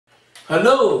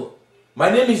Hello, my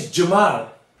name is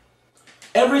Jamal.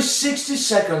 Every 60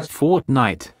 seconds,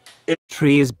 Fortnite.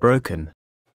 Tree is broken.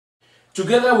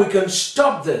 together we can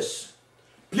stop this.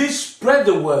 Please spread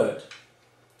the word.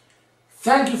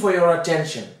 Thank you for your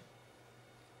attention.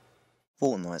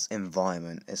 Fortnite's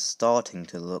environment is starting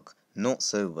to look not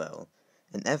so well.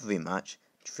 In every match,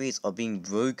 trees are being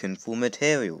broken for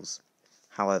materials.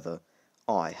 However,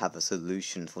 I have a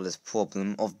solution for this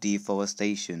problem of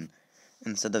deforestation.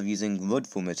 Instead of using wood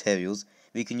for materials,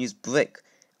 we can use brick.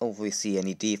 If we see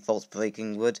any defaults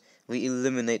breaking wood, we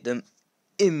eliminate them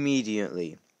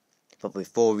immediately. But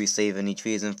before we save any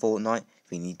trees in Fortnite,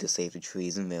 we need to save the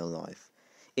trees in real life.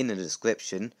 In the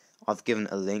description, I've given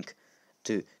a link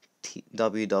to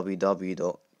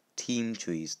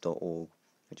www.teamtrees.org,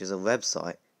 which is a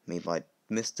website made by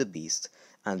Mr. Beast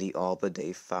and the Arbor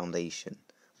Day Foundation.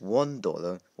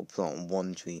 $1 will plant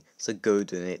one tree, so go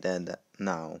donate there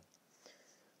now.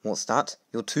 What's that?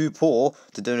 You're too poor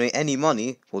to donate any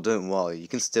money? Well, don't worry, you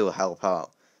can still help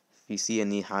out. If you see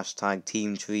any hashtag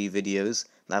Team Tree videos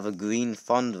that have a green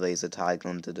fundraiser tag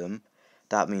under them,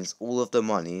 that means all of the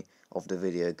money of the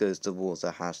video goes towards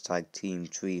the hashtag Team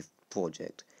Tree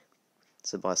project.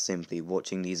 So by simply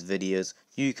watching these videos,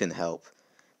 you can help.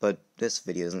 But this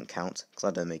video doesn't count, because I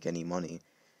don't make any money.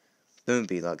 Don't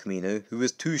be like Camino, who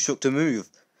is too shook to move,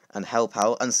 and help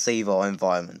out and save our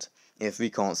environment. If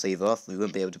we can't save Earth, we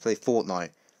won't be able to play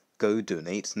Fortnite. Go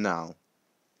donate now.